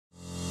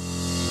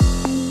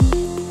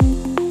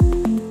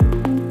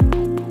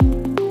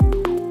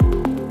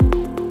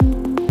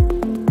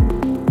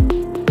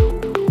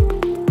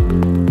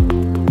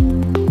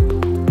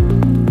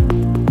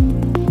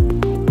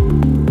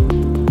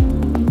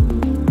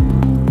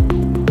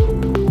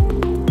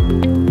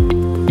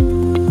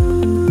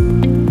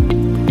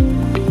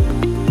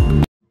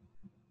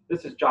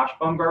Josh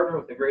Bumgarner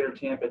with the Greater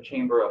Tampa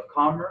Chamber of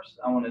Commerce.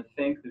 I want to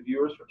thank the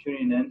viewers for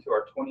tuning in to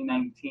our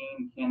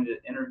 2019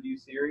 candidate interview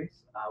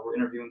series. We're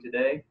interviewing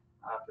today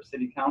for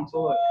City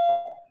Council at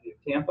the City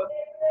of Tampa.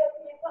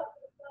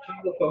 The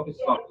Chamber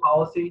focuses on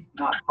policy,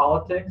 not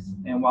politics,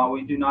 and while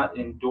we do not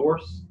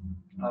endorse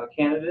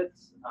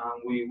candidates,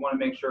 we want to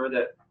make sure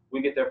that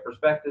we get their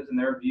perspectives and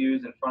their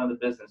views in front of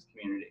the business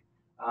community.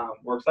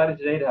 We're excited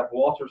today to have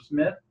Walter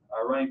Smith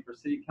running for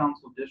City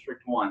Council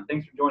District 1.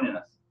 Thanks for joining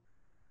us.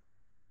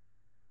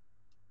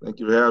 Thank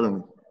you for having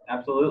me.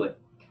 Absolutely.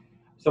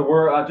 So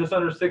we're just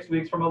under 6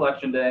 weeks from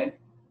Election Day.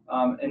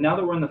 And now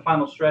that we're in the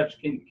final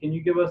stretch, can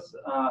you give us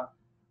a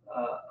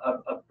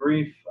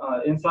brief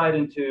insight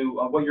into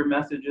what your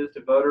message is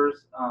to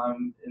voters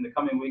in the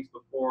coming weeks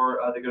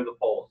before they go to the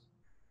polls?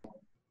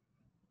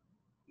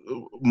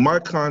 My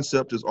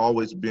concept has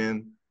always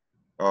been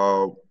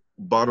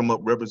bottom-up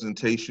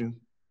representation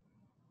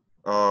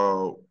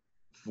from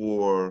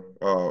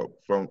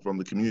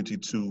the community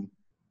to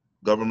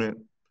government,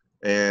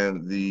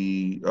 and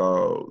the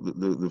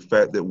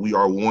fact that we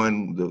are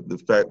one, the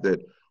fact that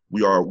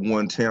we are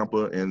one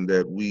Tampa, and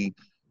that we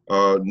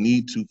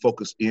need to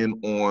focus in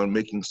on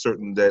making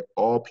certain that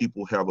all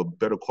people have a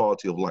better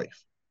quality of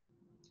life.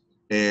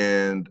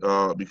 And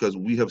because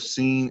we have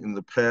seen in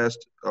the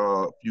past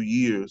few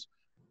years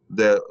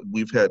that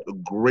we've had a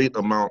great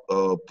amount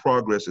of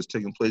progress that's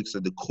taking place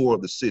at the core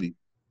of the city,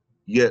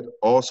 yet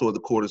also at the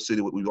core of the city,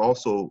 what we've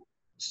also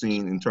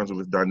seen in terms of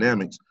its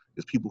dynamics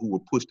is people who were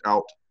pushed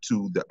out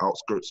to the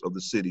outskirts of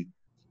the city,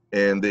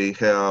 and they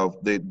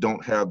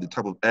don't have the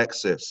type of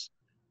access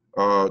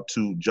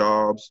to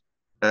jobs,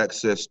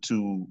 access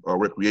to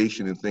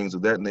recreation and things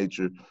of that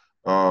nature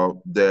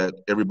that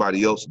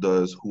everybody else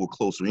does who are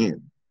closer in.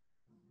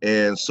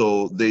 And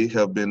so they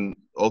have been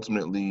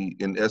ultimately,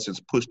 in essence,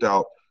 pushed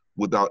out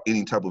without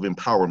any type of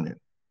empowerment.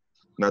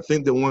 And I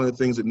think that one of the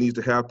things that needs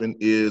to happen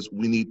is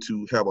we need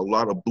to have a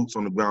lot of boots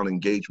on the ground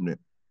engagement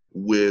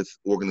with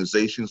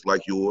organizations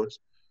like yours.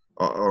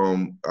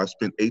 I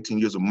spent 18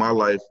 years of my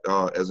life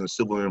as a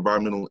civil and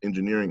environmental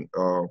engineering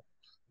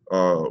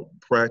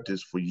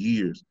practice for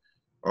years,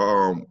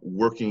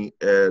 working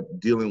at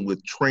dealing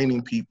with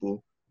training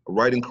people,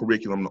 writing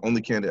curriculum. I'm the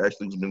only candidate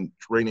actually who's been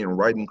training and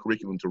writing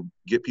curriculum to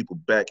get people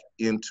back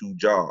into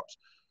jobs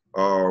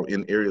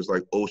in areas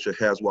like OSHA,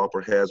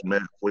 HAZWOPER,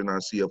 HAZMAT, 49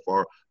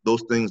 CFR,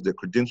 those things that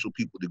credential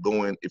people to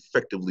go in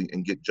effectively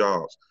and get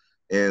jobs.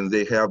 And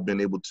they have been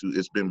able to,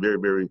 it's been very,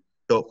 very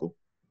helpful.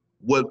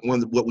 What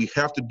we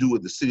have to do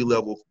at the city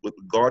level with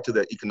regard to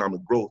that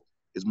economic growth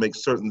is make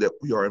certain that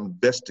we are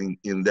investing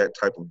in that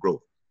type of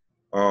growth.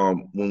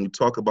 When we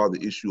talk about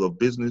the issue of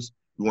business,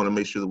 we want to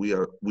make sure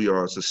that we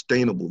are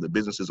sustainable, that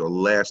businesses are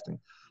lasting.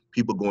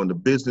 People go into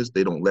business,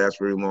 they don't last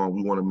very long.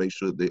 We want to make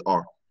sure that they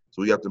are.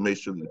 So we have to make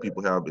sure that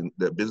people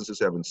that businesses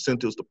have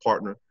incentives to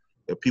partner,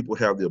 that people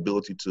have the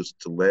ability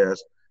to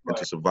last and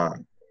to survive.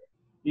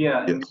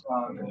 Yeah, and, yes.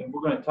 And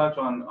we're going to touch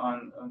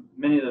on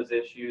many of those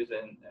issues.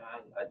 And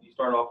you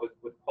start off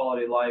with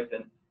quality of life,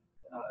 and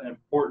an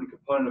important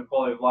component of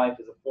quality of life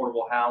is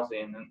affordable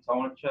housing. And so I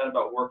want to chat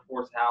about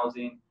workforce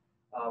housing,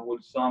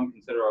 which some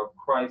consider a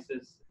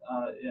crisis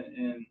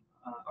in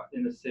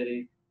the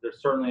city. There's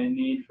certainly a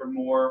need for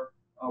more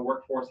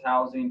workforce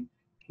housing.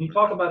 Can you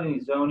talk about any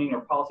zoning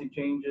or policy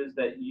changes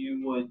that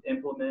you would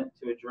implement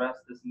to address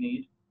this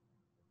need?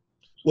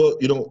 Well,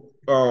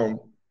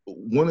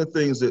 one of the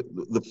things that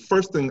the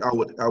first thing I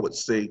would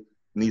say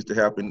needs to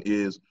happen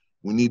is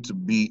we need to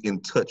be in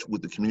touch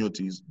with the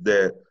communities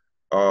that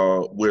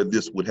where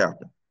this would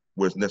happen,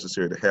 where it's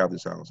necessary to have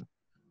this housing.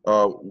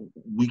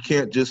 We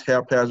can't just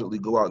haphazardly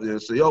go out there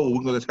and say, oh,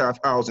 we're going to have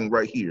housing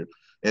right here.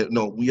 And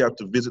no, we have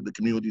to visit the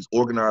communities,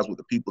 organize with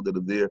the people that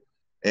are there,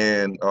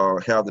 and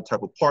have the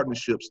type of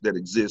partnerships that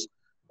exist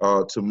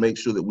to make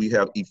sure that we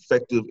have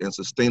effective and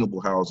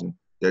sustainable housing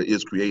that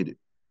is created,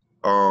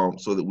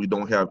 so that we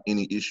don't have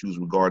any issues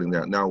regarding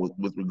that. Now,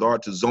 with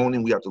regard to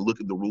zoning, we have to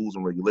look at the rules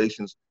and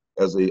regulations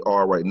as they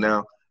are right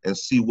now and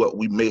see what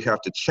we may have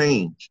to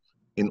change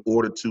in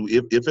order to,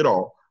 if at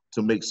all,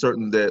 to make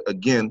certain that,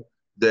 again,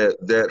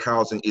 that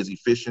housing is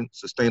efficient,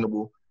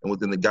 sustainable, and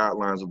within the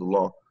guidelines of the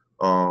law,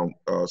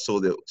 so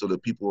that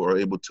people are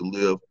able to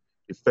live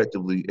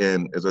effectively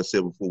and, as I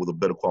said before, with a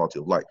better quality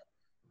of life.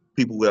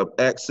 People who have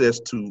access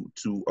to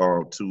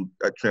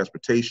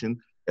transportation.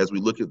 As we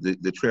look at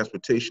the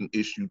transportation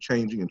issue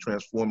changing and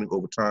transforming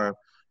over time,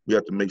 we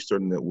have to make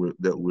certain that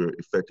we're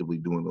effectively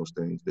doing those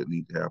things that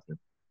need to happen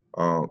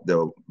that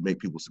will make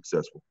people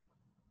successful.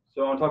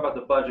 So I want to talk about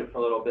the budget for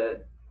a little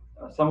bit.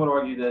 Some would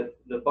argue that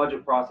the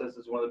budget process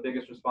is one of the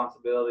biggest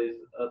responsibilities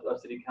of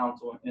City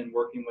Council in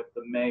working with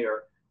the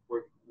mayor.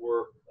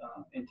 We're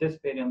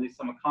anticipating, at least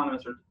some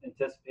economists are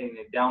anticipating,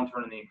 a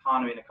downturn in the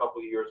economy in a couple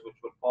of years, which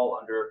would fall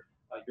under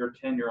your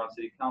tenure on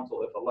City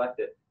Council if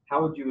elected.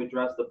 How would you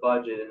address the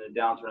budget and the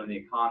downturn in the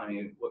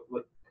economy?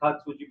 What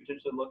cuts would you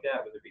potentially look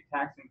at? Would there be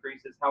tax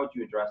increases? How would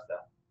you address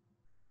that?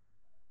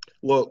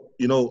 Well,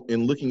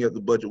 in looking at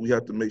the budget, we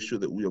have to make sure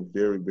that we are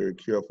very, very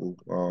careful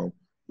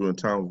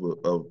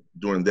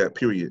during that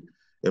period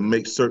and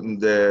make certain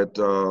that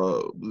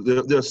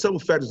there are several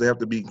factors that have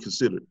to be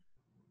considered.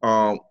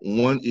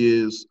 One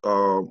is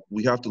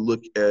we have to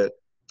look at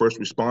first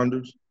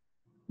responders,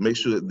 make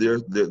sure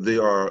that they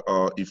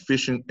are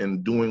efficient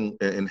and doing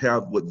and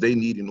have what they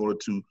need in order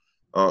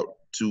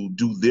to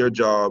do their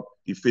job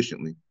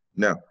efficiently.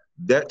 Now,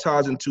 that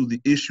ties into the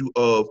issue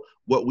of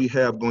what we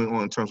have going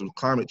on in terms of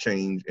climate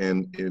change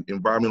and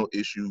environmental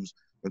issues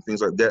and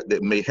things like that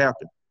that may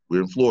happen.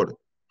 We're in Florida.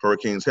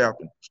 Hurricanes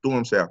happen.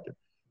 Storms happen.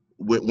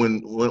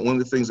 When one of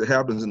the things that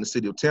happens in the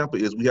city of Tampa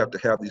is we have to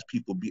have these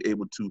people be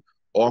able to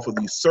offer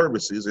these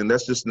services, and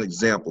that's just an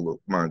example of,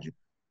 mind you.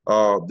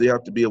 They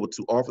have to be able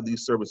to offer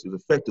these services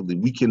effectively.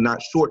 We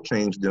cannot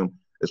shortchange them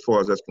as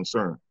far as that's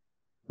concerned.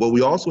 What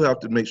we also have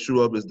to make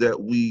sure of is that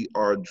we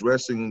are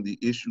addressing the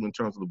issue in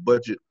terms of the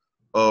budget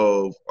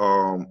of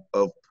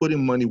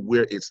putting money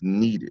where it's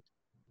needed,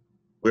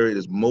 where it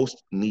is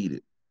most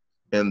needed.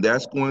 And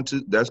that's going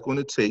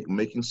to take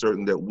making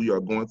certain that we are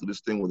going through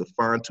this thing with a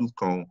fine-tooth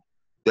comb,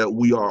 that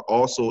we are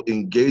also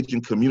engaging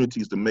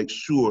communities to make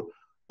sure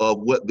of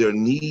what their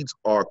needs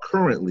are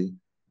currently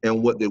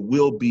and what they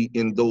will be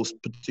in those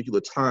particular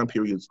time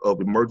periods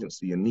of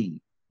emergency and need.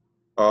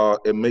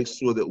 And make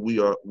sure that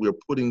we're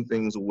putting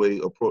things away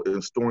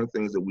and storing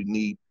things that we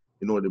need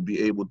in order to be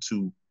able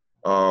to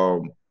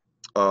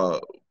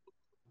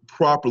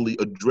properly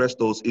address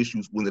those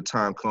issues when the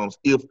time comes,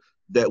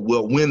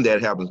 when that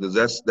happens,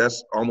 because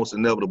that's almost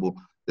inevitable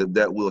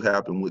that will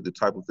happen with the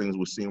type of things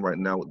we're seeing right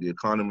now with the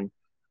economy.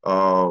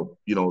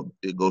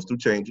 It goes through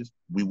changes.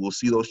 We will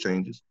see those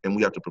changes, and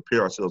we have to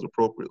prepare ourselves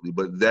appropriately.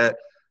 But that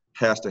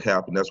has to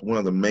happen. That's one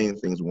of the main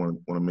things we want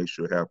to make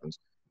sure happens,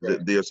 right,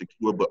 that they're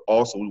secure. But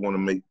also, we want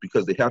to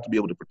because they have to be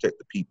able to protect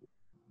the people,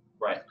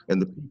 right?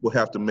 And the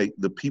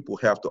people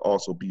have to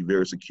also be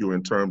very secure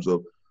in terms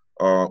of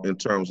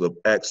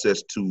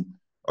access to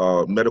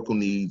medical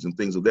needs and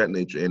things of that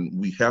nature. And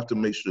we have to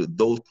make sure that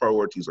those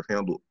priorities are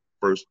handled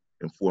first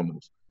and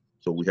foremost.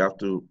 So we have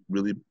to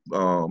really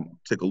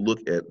take a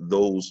look at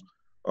those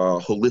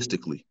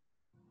holistically,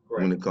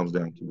 right, when it comes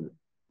down to it.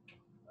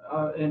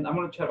 And I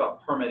want to chat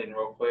about permitting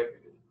real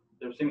quick.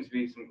 There seems to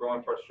be some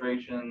growing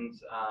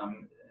frustrations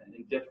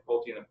and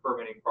difficulty in the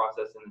permitting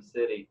process in the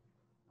city.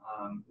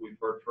 We've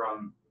heard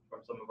from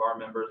some of our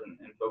members and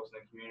folks in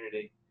the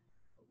community.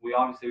 We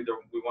obviously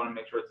want to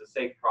make sure it's a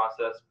safe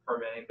process,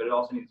 permitting, but it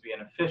also needs to be an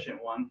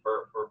efficient one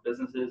for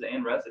businesses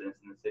and residents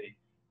in the city.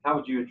 How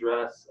would you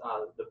address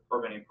the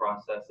permitting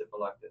process if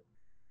elected?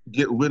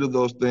 Get rid of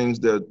those things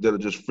that are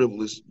just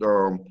frivolous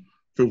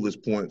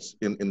points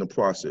in the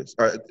process.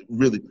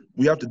 Really,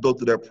 we have to go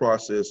through that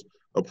process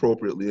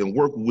appropriately and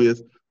work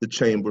with the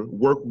chamber,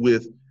 work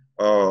with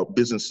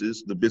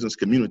businesses, the business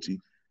community,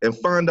 and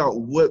find out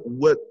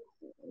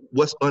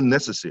what's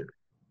unnecessary.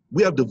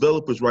 We have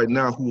developers right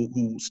now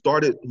who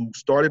started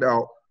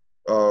out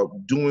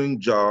doing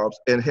jobs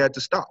and had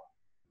to stop,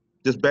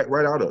 just back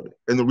right out of it.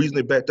 And the reason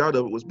they backed out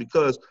of it was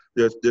because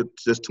there's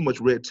too much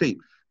red tape.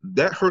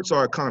 That hurts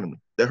our economy.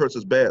 That hurts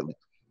us badly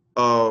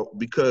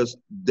because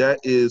that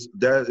is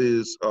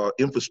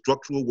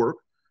infrastructural work.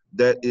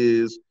 That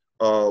is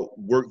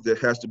work that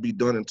has to be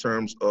done in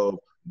terms of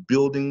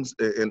buildings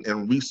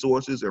and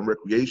resources and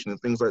recreation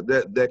and things like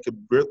that that could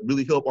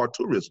really help our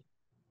tourism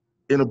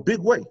in a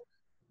big way.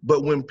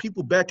 But when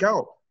people back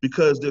out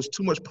because there's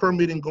too much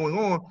permitting going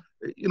on,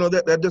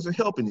 that doesn't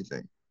help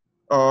anything.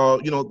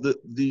 The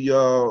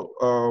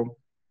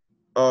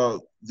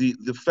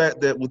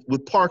fact that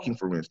with parking,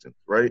 for instance,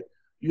 right?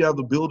 You have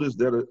the builders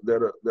that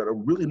are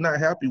really not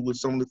happy with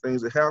some of the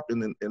things that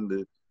happen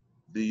and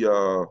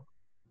the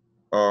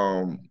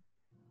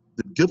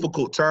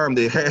difficult time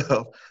they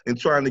have in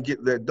trying to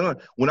get that done.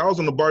 When I was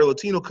on the Barrio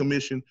Latino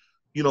Commission,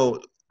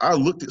 I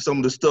looked at some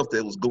of the stuff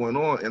that was going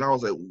on, and I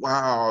was like,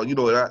 wow,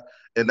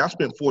 and I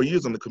spent 4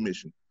 years on the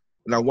commission,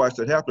 and I watched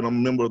that happen. I'm a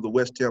member of the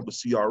West Tampa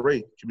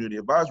CRA, Community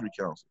Advisory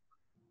Council,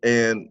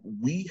 and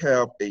we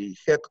have a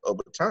heck of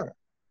a time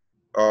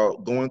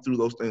going through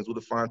those things with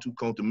a fine-tooth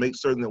comb to make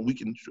certain that we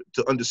can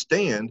to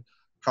understand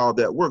how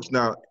that works.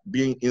 Now,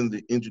 being in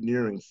the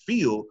engineering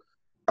field,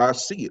 I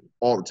see it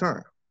all the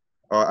time.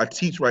 I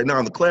teach right now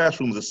in the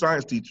classroom as a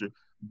science teacher,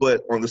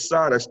 but on the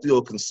side, I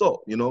still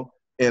consult,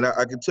 And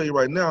I can tell you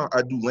right now,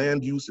 I do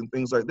land use and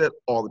things like that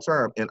all the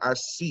time, and I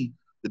see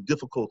the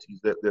difficulties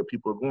that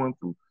people are going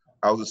through.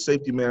 I was a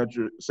safety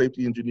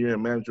engineer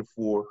and manager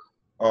for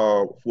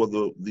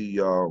the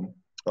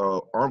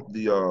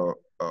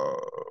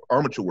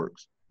armature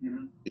works.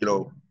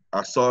 Mm-hmm.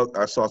 I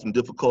saw some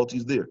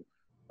difficulties there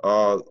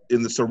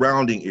in the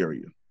surrounding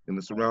area,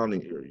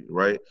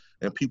 right?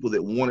 And people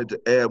that wanted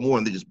to add more,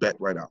 and they just backed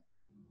right out.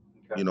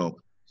 Okay.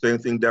 Same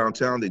thing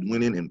downtown, they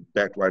went in and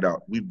backed right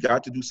out. We've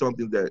got to do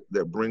something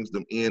that brings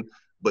them in,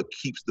 but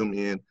keeps them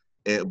in.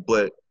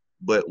 But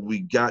we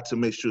got to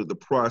make sure the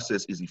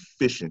process is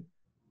efficient,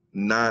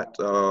 not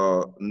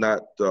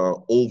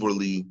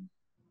overly,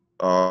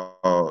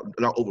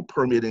 not over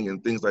permitting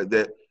and things like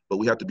that. But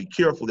we have to be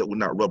careful that we're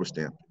not rubber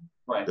stamping.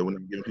 Right. That we're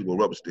not giving people a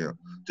rubber stamp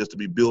just to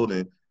be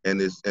building, and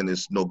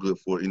it's no good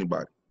for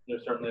anybody.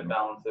 there's certainly a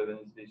balance there that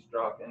needs to be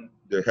struck. And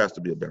There has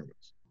to be a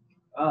balance.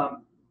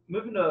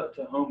 moving to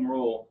home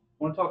rule,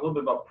 I want to talk a little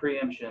bit about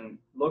preemption.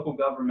 Local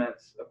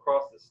governments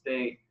across the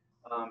state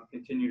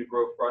continue to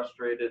grow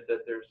frustrated that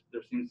there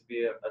seems to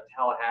be a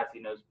Tallahassee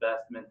knows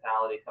best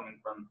mentality coming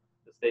from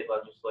the state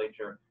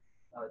legislature.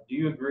 Do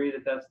you agree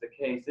that that's the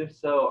case? If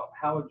so,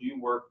 how would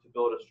you work to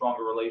build a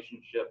stronger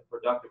relationship,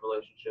 productive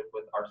relationship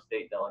with our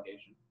state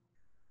delegation?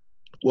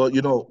 Well,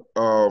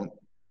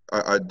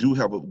 I do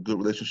have a good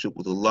relationship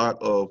with a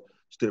lot of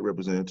state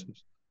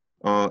representatives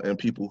and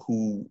people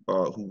who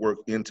work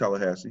in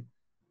Tallahassee.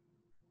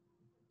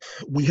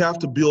 We have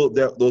to build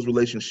those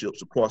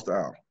relationships across the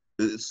aisle.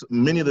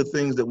 Many of the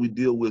things that we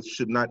deal with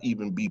should not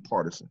even be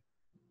partisan,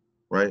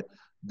 right?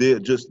 They're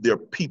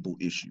people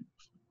issues.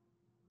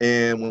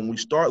 And when we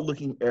start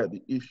looking at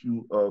the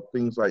issue of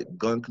things like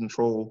gun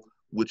control,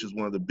 which is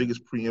one of the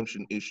biggest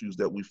preemption issues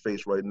that we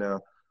face right now,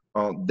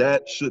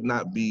 that should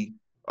not be,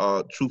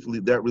 truthfully,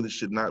 that really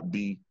should not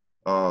be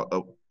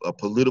a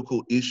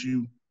political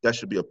issue. That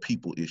should be a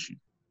people issue,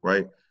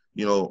 right?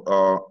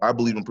 I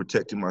believe in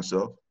protecting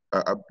myself,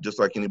 just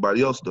like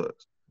anybody else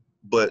does.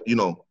 But,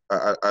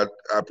 I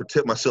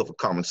protect myself with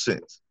common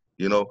sense,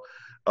 and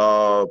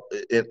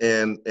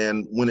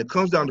when it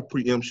comes down to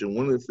preemption,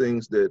 one of the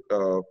things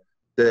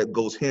that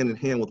goes hand in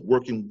hand with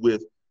working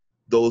with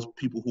those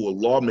people who are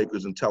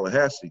lawmakers in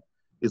Tallahassee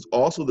is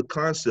also the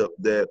concept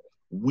that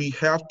we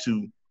have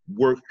to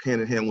work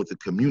hand in hand with the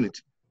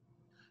community.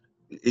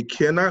 It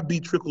cannot be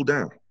trickle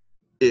down.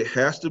 It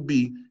has to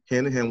be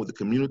hand in hand with the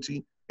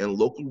community and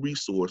local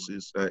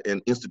resources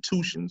and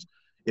institutions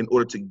in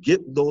order to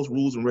get those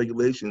rules and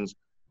regulations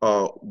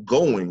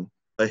going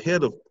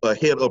ahead of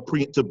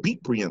to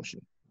beat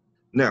preemption.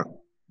 Now,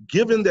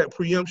 given that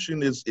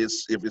preemption is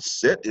if it's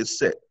set, it's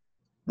set.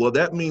 Well,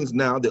 that means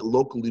now that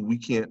locally we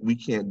can't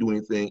do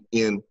anything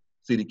in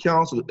city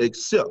council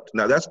except,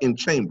 now that's in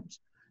chambers.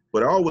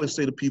 But I always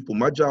say to people,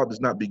 my job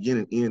does not begin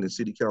and end in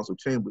city council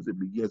chambers. It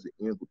begins and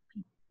ends with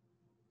people.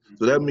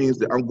 So that means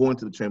that I'm going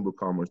to the Chamber of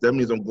Commerce. That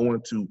means I'm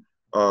going to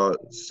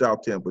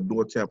South Tampa,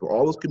 North Tampa,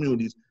 all those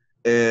communities,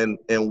 and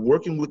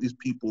working with these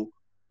people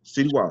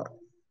citywide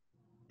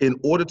in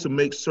order to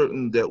make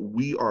certain that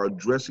we are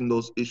addressing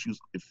those issues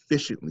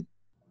efficiently,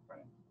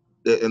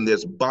 and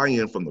there's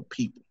buy-in from the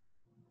people.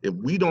 If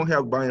we don't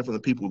have buy-in from the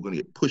people, we're going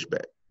to get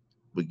pushback.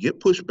 We get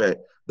pushback,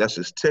 that's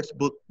just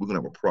textbook, we're going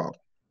to have a problem.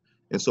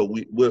 And so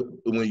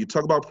when you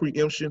talk about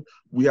preemption,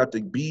 we have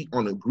to be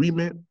on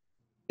agreement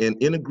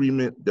and in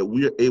agreement that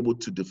we are able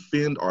to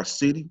defend our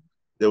city,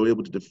 that we're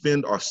able to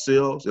defend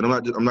ourselves. And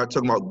I'm not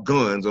talking about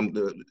guns.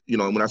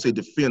 When I say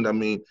defend, I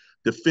mean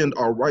defend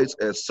our rights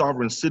as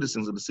sovereign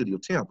citizens of the city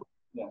of Tampa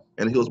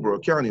and Hillsborough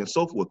County and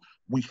so forth.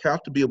 We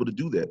have to be able to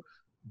do that.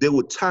 They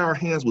would tie our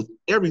hands with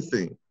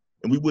everything,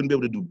 and we wouldn't be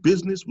able to do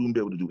business. We wouldn't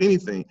be able to do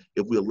anything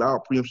if we allow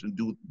preemption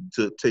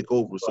to take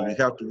over. So we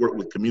have to work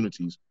with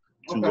communities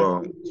to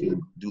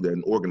do that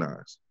and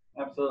organize.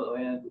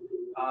 Absolutely, and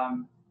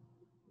a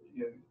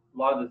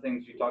lot of the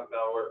things you talked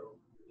about were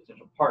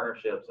potential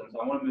partnerships, and so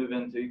I want to move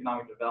into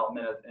economic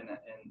development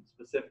and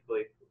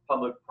specifically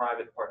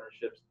public-private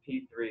partnerships,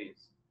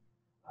 P3s.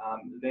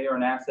 They are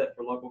an asset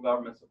for local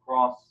governments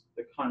across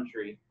the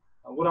country.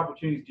 What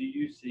opportunities do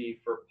you see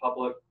for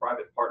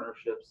public-private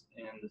partnerships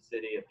in the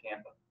city of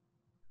Tampa?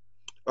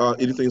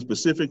 Anything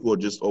specific or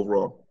just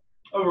overall?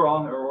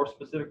 Overall, or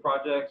specific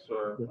projects,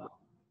 or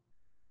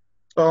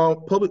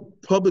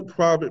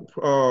public-private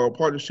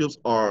partnerships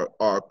are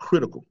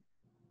critical.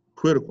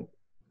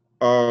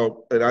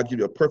 And I'll give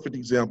you a perfect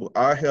example.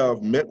 I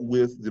have met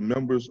with the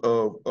members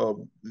of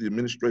the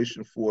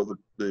administration for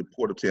the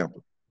Port of Tampa.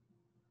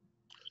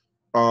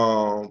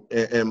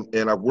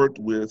 And I've worked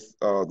with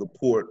the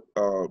port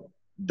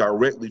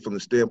directly from the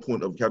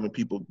standpoint of having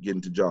people get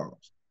into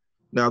jobs.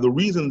 Now, the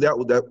reason that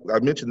I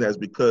mentioned that is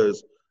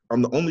because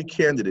I'm the only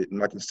candidate,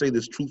 and I can say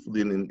this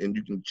truthfully, and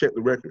you can check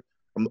the record,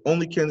 I'm the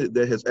only candidate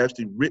that has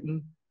actually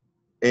written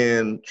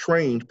and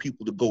trained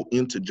people to go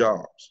into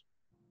jobs,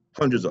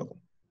 hundreds of them,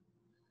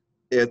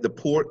 at the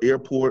port,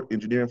 airport,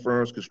 engineering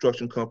firms,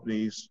 construction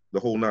companies, the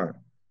whole nine.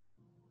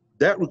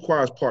 That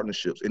requires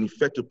partnerships and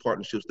effective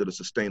partnerships that are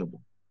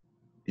sustainable.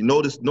 You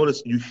notice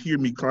you hear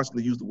me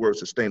constantly use the word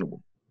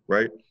sustainable,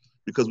 right?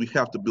 Because we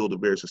have to build a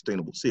very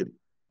sustainable city.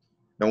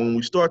 Now, when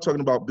we start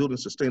talking about building a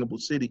sustainable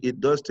city, it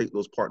does take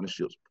those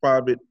partnerships,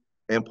 private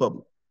and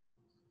public.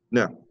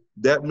 Now,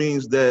 that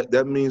means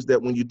that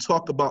when you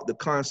talk about the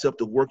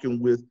concept of working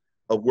with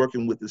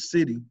the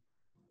city,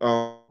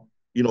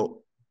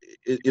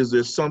 is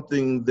there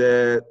something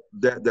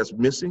that's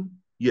missing?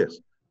 Yes.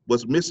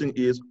 What's missing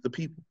is the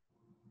people,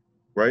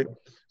 right?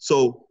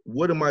 So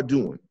what am I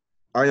doing?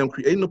 I am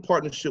creating a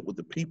partnership with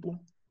the people,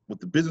 with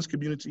the business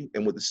community,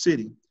 and with the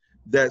city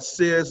that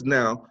says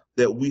now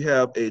that we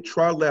have a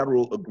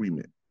trilateral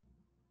agreement.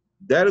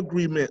 That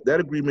agreement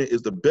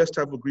is the best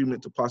type of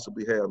agreement to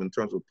possibly have in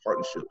terms of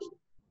partnerships,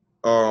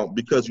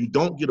 because you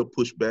don't get a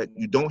pushback,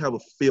 you don't have a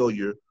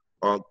failure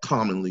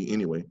commonly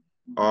anyway,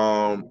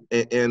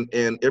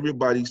 and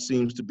everybody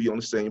seems to be on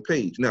the same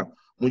page. Now,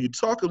 when you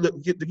talk, to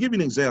give you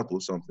an example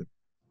of something,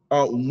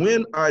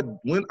 When I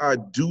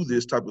do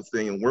this type of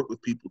thing and work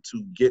with people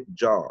to get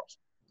jobs,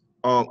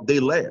 they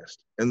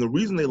last. And the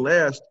reason they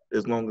last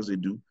as long as they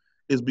do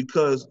is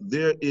because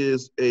there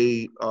is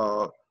a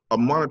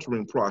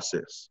monitoring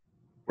process,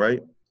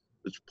 right?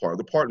 It's part of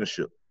the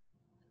partnership.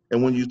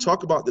 And when you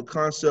talk about the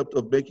concept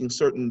of making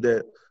certain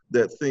that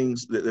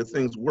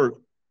things work,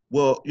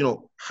 well,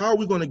 how are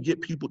we going to get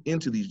people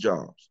into these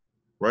jobs,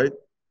 right?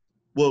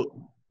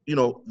 Well,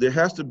 there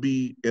has to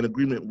be an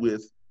agreement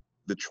with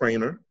the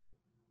trainer.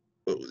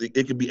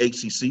 It could be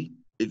HCC,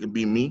 it could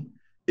be me,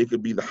 it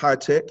could be the high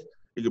tech,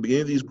 it could be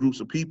any of these groups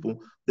of people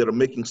that are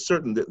making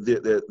certain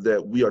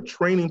that we are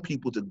training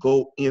people to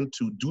go in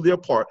to do their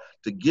part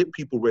to get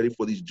people ready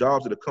for these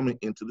jobs that are coming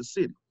into the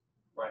city.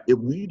 Right. If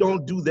we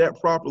don't do that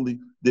properly,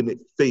 then it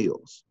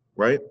fails,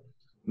 right?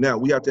 Now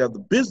we have to have the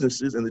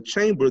businesses and the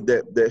chamber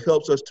that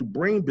helps us to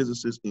bring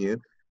businesses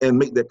in and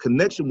make that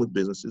connection with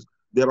businesses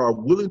that are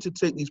willing to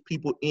take these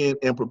people in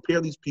and prepare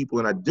these people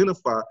and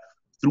identify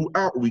through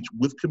outreach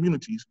with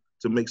communities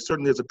to make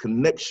certain there's a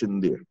connection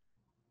there.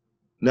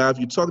 Now, if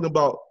you're talking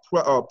about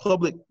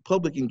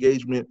public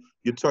engagement,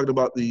 you're talking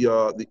about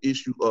the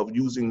issue of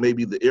using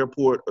maybe the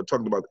airport, or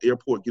talking about the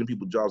airport, getting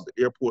people jobs at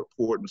the airport,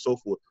 port, and so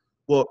forth.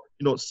 Well,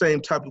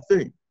 same type of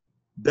thing.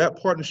 That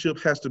partnership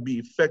has to be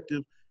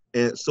effective,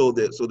 and so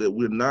that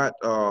we're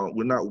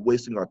not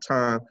wasting our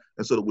time,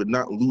 and so that we're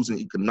not losing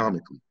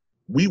economically.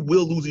 We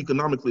will lose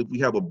economically if we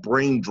have a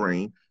brain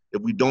drain,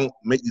 if we don't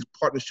make these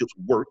partnerships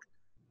work.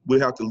 We'll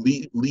have to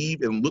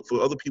leave and look for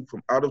other people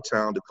from out of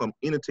town to come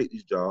in and take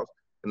these jobs.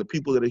 And the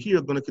people that are here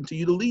are going to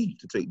continue to leave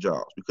to take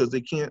jobs because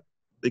they can't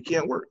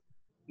work.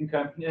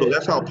 Okay. Yeah, so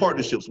that's how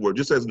partnerships work,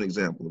 just as an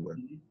example of that.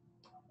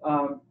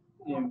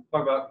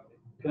 Talk about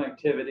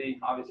connectivity.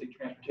 Obviously,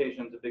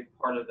 transportation is a big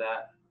part of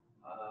that.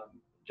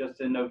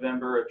 Just in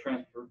November, a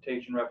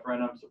transportation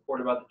referendum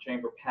supported by the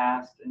chamber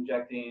passed,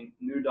 injecting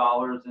new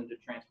dollars into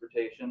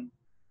transportation.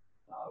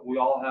 We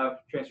all have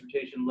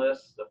transportation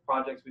lists of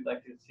projects we'd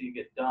like to see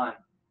get done.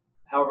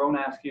 However, I want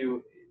to ask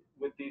you,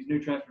 with these new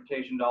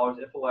transportation dollars,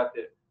 if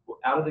elected,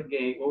 out of the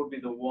gate, what would be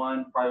the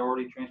one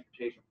priority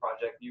transportation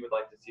project you would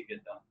like to see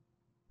get done?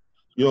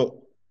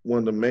 One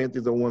of the main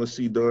things I want to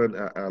see done,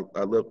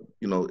 I love,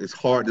 it's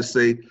hard to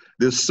say.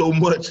 There's so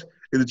much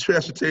in the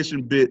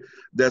transportation bit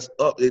that's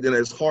up, and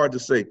it's hard to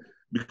say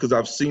because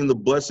I've seen the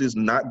buses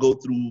not go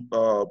through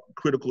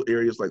critical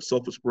areas like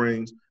Sulphur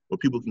Springs where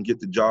people can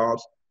get the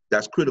jobs.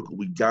 That's critical.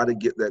 We got to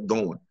get that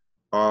going.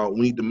 We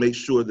need to make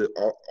sure that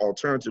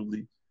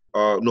alternatively,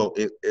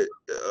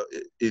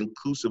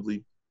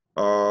 inclusively,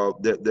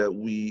 that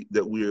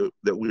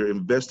we're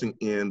investing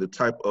in the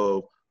type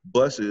of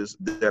buses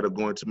that are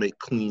going to make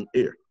clean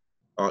air,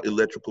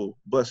 electrical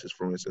buses,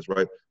 for instance,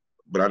 right?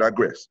 But I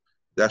digress.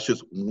 That's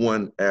just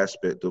one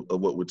aspect of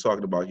what we're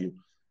talking about here.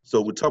 So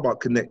we talk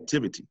about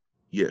connectivity.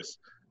 Yes,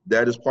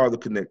 that is part of the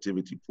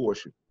connectivity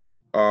portion.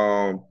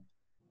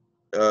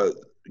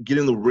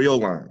 Getting the rail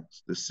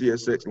lines, the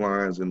CSX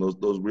lines, and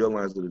those rail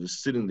lines that are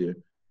just sitting there,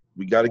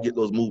 we got to get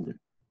those moving.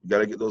 We got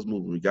to get those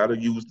moving. We got to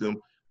use them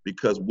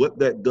because what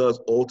that does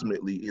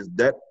ultimately is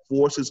that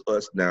forces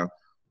us now,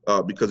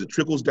 because it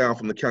trickles down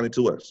from the county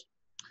to us,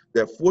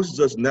 that forces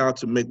us now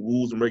to make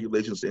rules and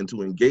regulations and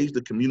to engage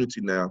the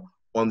community now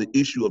on the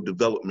issue of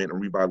development and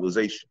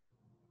revitalization.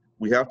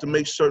 We have to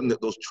make certain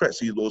that those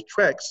tracks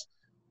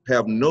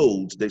have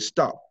nodes, they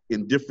stop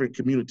in different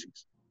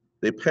communities.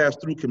 They pass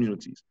through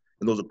communities,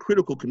 and those are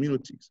critical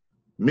communities.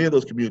 Many of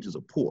those communities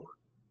are poor.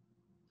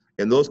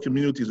 And those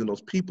communities and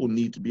those people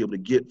need to be able to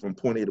get from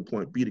point A to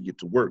point B to get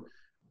to work.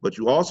 But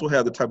you also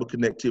have the type of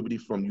connectivity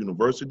from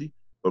University,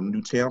 from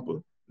New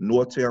Tampa,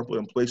 North Tampa,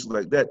 and places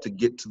like that to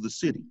get to the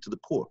city, to the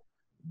core.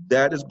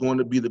 That is going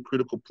to be the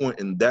critical point,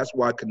 and that's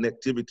why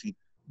connectivity,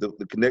 the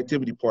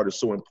connectivity part is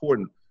so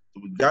important.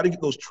 So we got to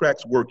get those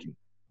tracks working.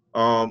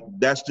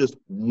 That's just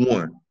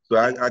one. So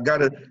I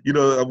gotta,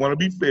 I want to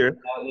be fair.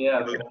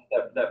 Yeah,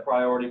 that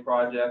priority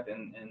project,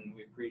 and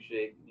we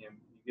appreciate you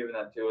giving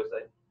that to us.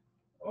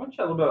 I want to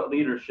chat a little bit about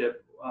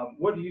leadership.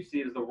 What do you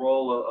see as the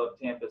role of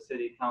Tampa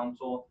City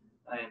Council,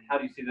 and how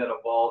do you see that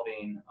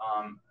evolving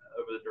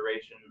over the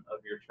duration of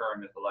your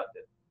term if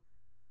elected?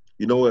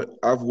 You know what?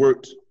 I've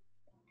worked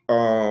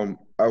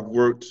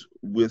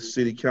with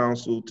City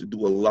Council to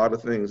do a lot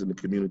of things in the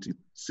community,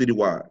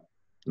 citywide.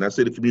 And I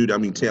say the community, I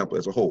mean Tampa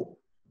as a whole.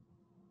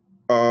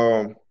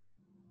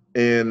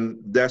 And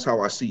that's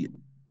how I see it.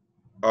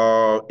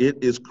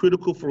 It is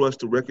critical for us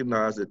to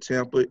recognize that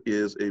Tampa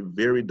is a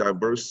very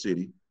diverse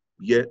city,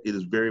 yet it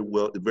is very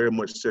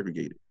much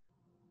segregated.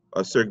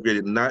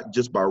 Segregated not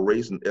just by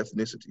race and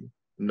ethnicity,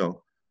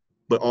 no,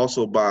 but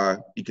also by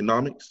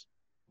economics,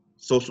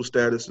 social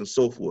status, and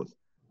so forth.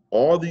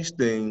 All these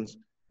things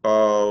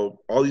are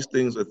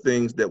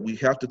things that we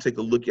have to take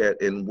a look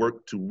at and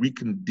work to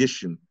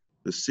recondition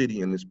the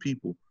city and its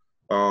people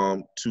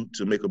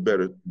to make a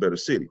better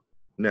city.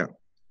 Now,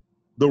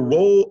 the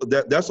role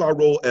that's our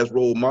role as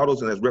role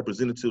models and as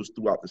representatives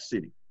throughout the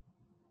city,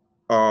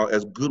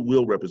 as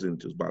goodwill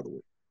representatives, by the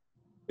way.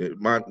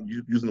 Mind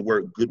using the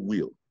word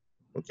goodwill,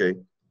 okay?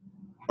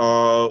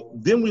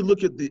 Then we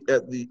look at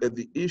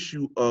the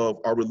issue of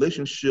our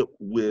relationship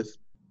with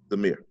the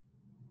mayor.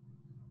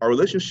 Our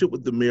relationship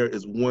with the mayor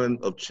is one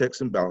of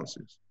checks and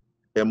balances,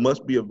 and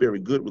must be a very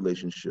good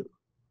relationship,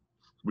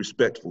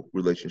 respectful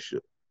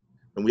relationship.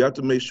 And we have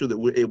to make sure that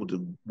we're able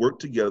to work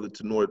together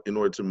in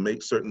order to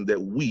make certain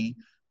that we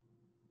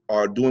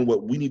are doing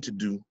what we need to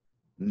do,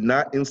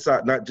 not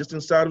just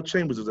inside of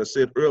chambers, as I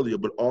said earlier,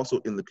 but also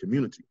in the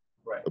community.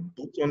 Right. A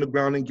boots on the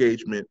ground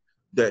engagement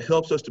that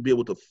helps us to be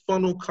able to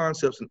funnel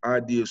concepts and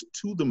ideas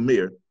to the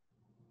mayor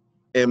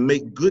and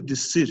make good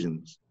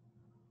decisions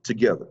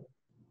together.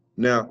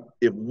 Now,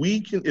 if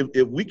we can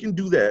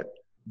do that,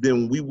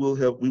 then we will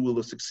have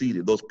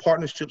succeeded. Those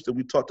partnerships that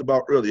we talked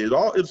about earlier,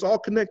 it's all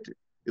connected.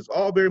 It's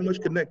all very much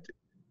connected.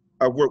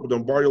 I've worked with the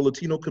Barrio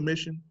Latino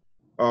Commission,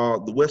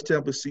 the West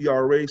Tampa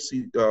CRA,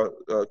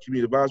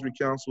 Community Advisory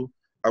Council.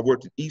 I've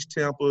worked in East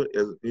Tampa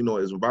as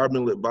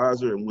environmental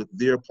advisor, and with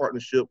their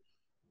partnership,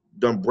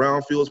 done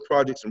brownfields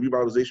projects and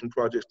revitalization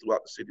projects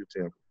throughout the city of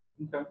Tampa.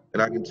 Okay.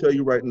 And I can tell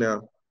you right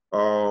now,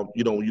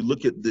 when you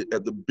look at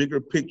the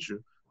bigger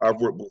picture, I've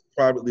worked both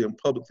privately and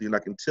publicly, and I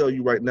can tell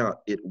you right now,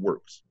 it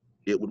works.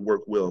 It would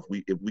work well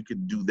if we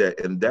could do that,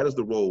 and that is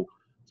the role,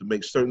 to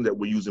make certain that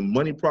we're using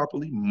money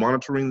properly,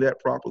 monitoring that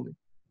properly,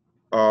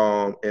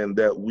 and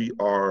that we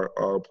are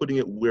putting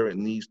it where it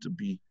needs to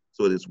be,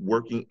 so that it's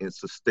working and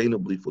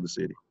sustainably for the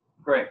city.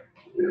 Great.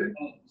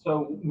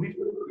 So we've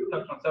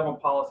touched on several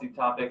policy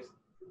topics.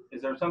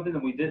 Is there something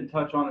that we didn't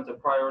touch on as a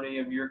priority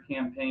of your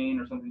campaign,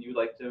 or something you'd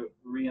like to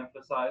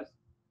reemphasize?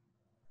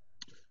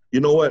 You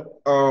know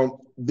what?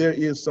 There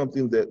is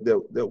something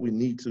that we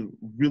need to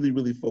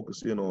really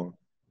focus in on,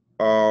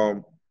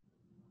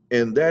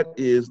 and that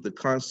is the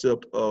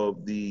concept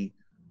of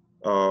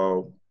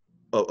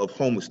of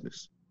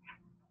homelessness.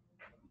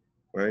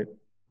 Right?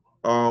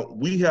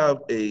 We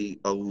have a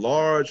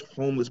large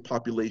homeless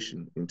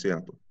population in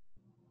Tampa,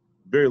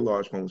 very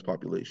large homeless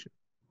population,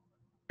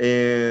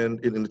 and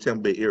in the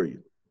Tampa Bay area.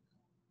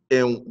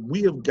 And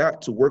we have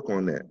got to work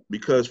on that,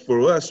 because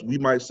for us, we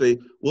might say,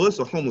 well, it's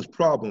a homeless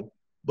problem,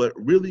 but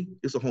really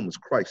it's a homeless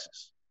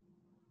crisis.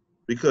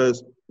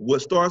 Because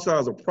what starts out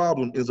as a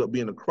problem ends up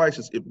being a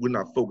crisis if we're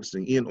not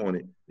focusing in on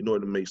it in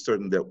order to make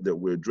certain that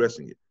we're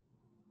addressing it.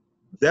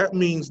 That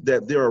means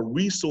that there are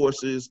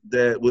resources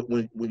that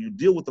when you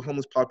deal with the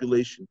homeless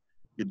population,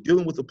 you're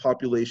dealing with a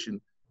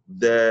population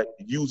that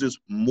uses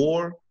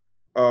more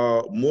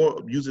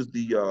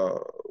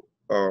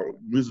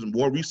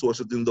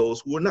resources than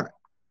those who are not.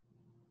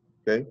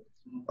 Okay,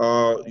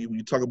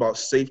 you talk about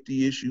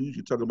safety issues,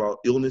 you talk about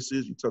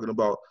illnesses, you're talking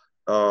about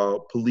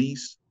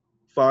police,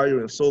 fire,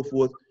 and so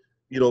forth.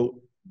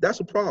 That's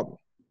a problem.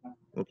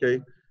 Okay,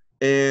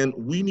 and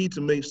we need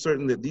to make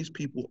certain that these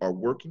people are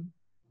working,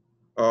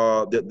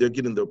 that they're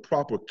getting the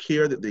proper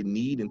care that they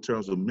need in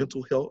terms of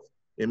mental health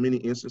in many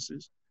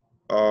instances.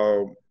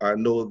 I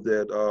know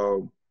that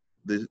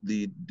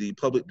the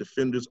Public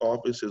Defender's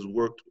Office has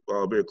worked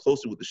very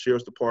closely with the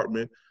Sheriff's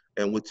Department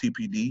and with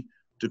TPD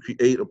to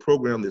create a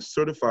program that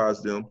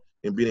certifies them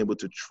in being able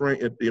to train,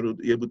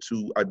 able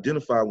to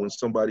identify when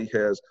somebody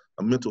has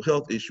a mental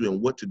health issue and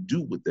what to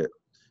do with that.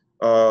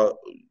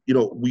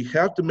 We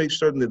have to make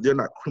certain that they're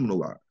not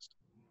criminalized.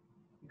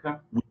 Okay.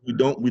 We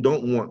don't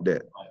want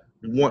that.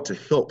 We want to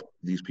help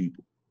these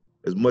people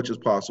as much as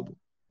possible.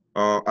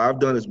 I've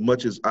done as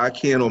much as I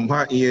can on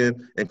my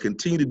end and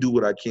continue to do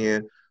what I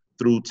can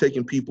through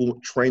taking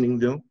people, training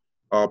them,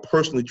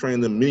 personally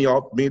training them many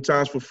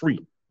times for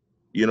free.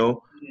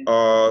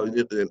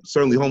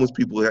 Certainly homeless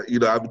people,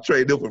 I've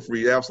trained them for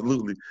free,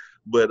 absolutely.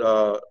 But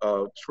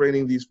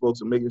training these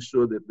folks and making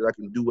sure that I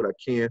can do what I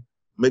can,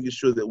 making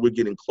sure that we're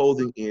getting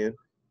clothing in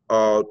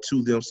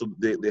to them so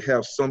they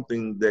have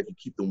something that can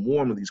keep them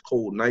warm in these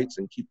cold nights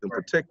and keep them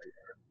protected.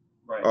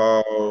 Right.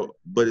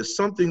 But it's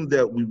something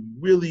that we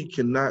really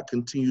cannot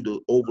continue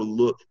to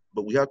overlook,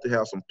 but we have to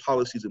have some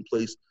policies in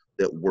place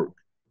that work.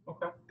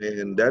 Okay.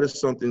 And that is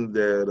something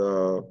that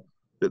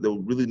they'll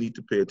really need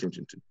to pay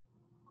attention to.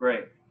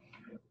 Great.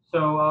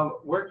 So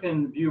where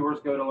can viewers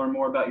go to learn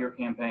more about your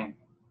campaign?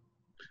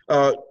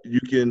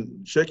 You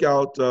can check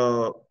out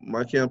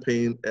my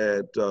campaign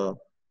at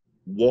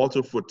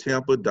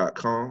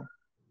walterfortampa.com.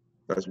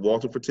 That's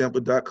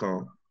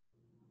walterfortampa.com.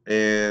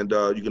 And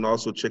you can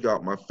also check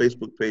out my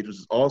Facebook page, which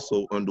is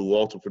also under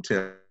Walter for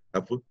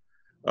Tampa.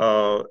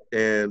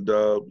 And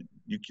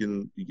you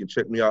can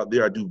check me out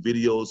there. I do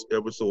videos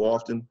ever so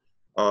often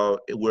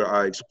where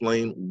I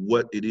explain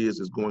what it is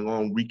that's going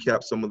on,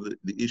 recap some of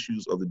the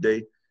issues of the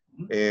day.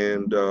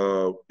 And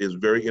it's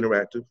very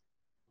interactive.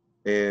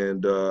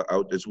 And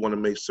I just want to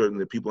make certain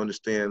that people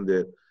understand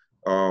that,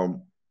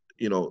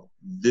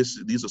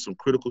 these are some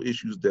critical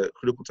issues,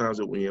 critical times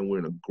that we're in. We're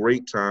in a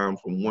great time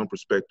from one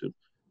perspective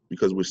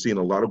because we're seeing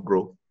a lot of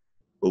growth,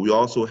 but we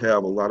also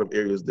have a lot of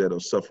areas that are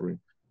suffering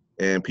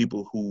and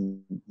people who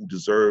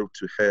deserve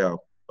to have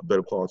a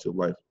better quality of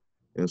life.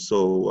 And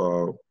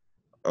so,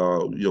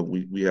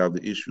 we have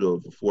the issue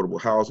of affordable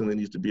housing that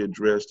needs to be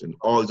addressed and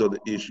all these other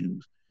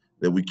issues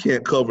that we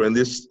can't cover in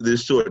this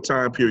short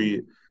time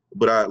period.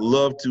 But I'd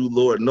love to,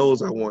 Lord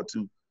knows I want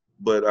to,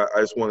 but I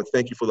just want to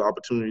thank you for the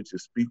opportunity to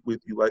speak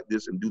with you like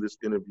this and do this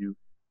interview.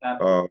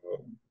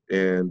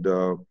 And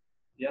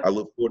Yeah. I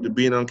look forward to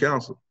being on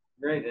council.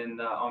 Great. And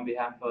on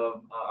behalf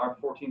of our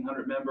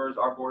 1,400 members,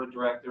 our board of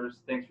directors,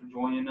 thanks for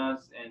joining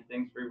us, and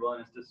thanks for your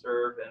willingness to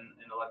serve in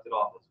elected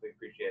office. We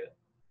appreciate it.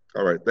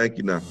 All right. Thank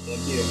you now.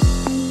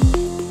 Thank you.